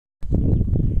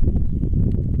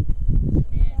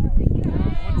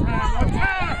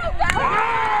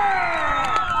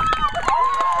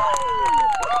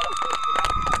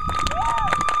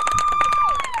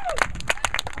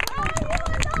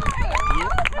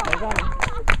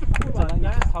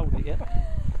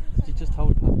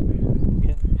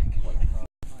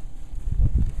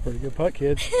Good putt,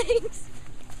 kids. Thanks.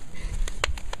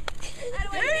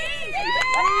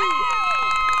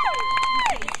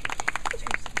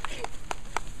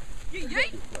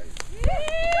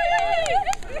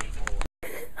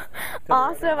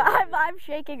 Awesome. I'm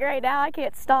shaking right now. I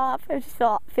can't stop. I just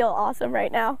feel awesome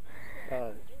right now.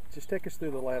 Just take us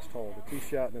through the last hole, the tee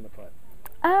shot and then the putt.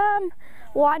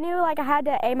 Well, I knew like I had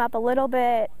to aim up a little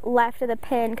bit left of the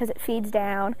pin because it feeds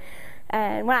down,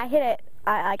 and when I hit it,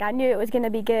 I knew it was going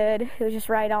to be good. It was just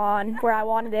right on where I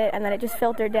wanted it, and then it just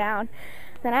filtered down.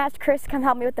 Then I asked Chris to come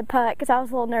help me with the putt because I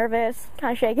was a little nervous,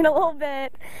 kind of shaking a little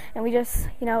bit, and we just,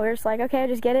 we were just like, okay,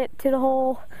 just get it to the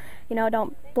hole,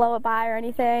 don't blow it by or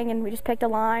anything, and we just picked a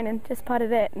line and just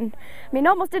putted it, and I mean,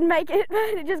 almost didn't make it, but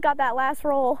it just got that last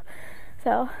roll.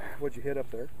 So. What'd you hit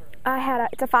up there?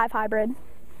 It's a 5 hybrid.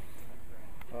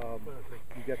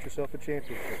 You got yourself a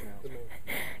championship now.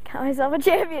 Got myself a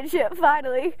championship,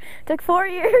 finally. Took 4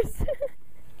 years.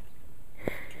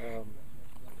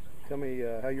 Tell me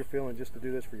how you're feeling just to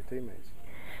do this for your teammates.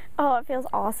 Oh, it feels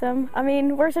awesome. I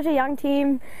mean, we're such a young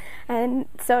team, and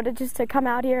so to come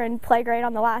out here and play great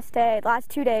on the last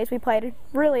 2 days we played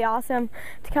really awesome.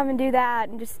 To come and do that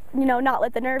and just, not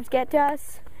let the nerves get to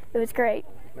us, it was great.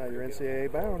 Now you're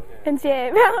NCAA bound.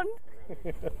 NCAA bound.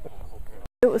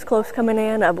 It was close coming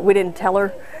in, but we didn't tell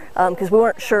her because we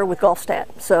weren't sure with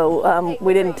GolfStat, so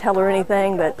we didn't tell her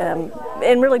anything, but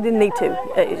and really didn't need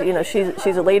to.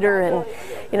 She's a leader, and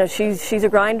she's a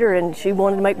grinder, and she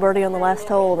wanted to make birdie on the last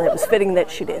hole, and it was fitting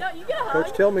that she did.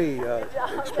 Coach, tell me,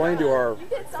 explain to our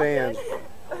fans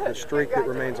the streak that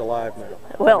remains alive now.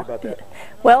 Well, tell me about that.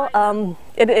 Well,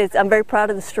 it is. I'm very proud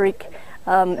of the streak.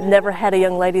 Never had a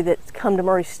young lady that's come to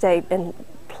Murray State and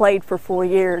played for 4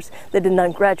 years that did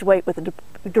not graduate with a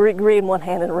degree in one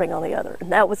hand and a ring on the other.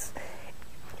 And it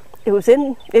was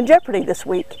in jeopardy this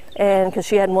week, and because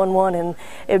she hadn't won one, and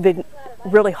it would be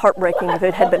really heartbreaking if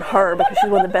it had been her, because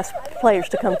she's one of the best players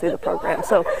to come through the program.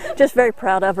 So just very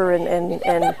proud of her,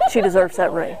 and she deserves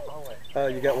that ring.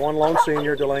 You got one lone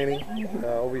senior, Delaney,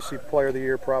 OVC Player of the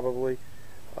Year probably.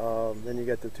 Then you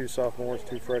got the 2 sophomores,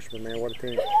 2 freshmen. Man, what a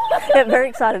team! Yeah, very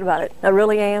excited about it. I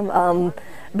really am.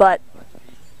 But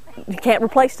you can't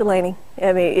replace Delaney.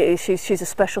 I mean, she's a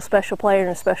special player and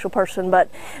a special person. But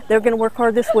they're going to work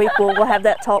hard this week. We'll have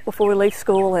that talk before we leave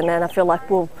school, and then I feel like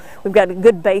we've got a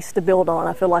good base to build on.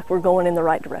 I feel like we're going in the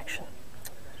right direction.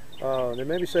 Then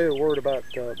maybe say a word about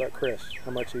Chris, how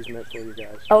much he's meant for you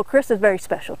guys. Oh, Chris is very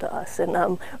special to us,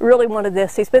 and really wanted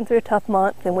this. He's been through a tough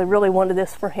month, and we really wanted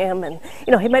this for him, and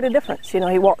he made a difference. He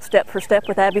walked step for step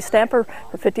with Abby Stamper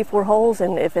for 54 holes,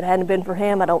 and if it hadn't been for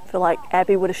him, I don't feel like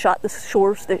Abby would have shot the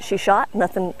scores that she shot.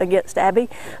 Nothing against Abby.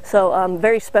 So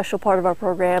very special part of our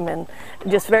program, and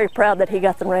just very proud that he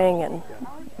got the ring, and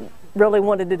really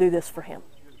wanted to do this for him.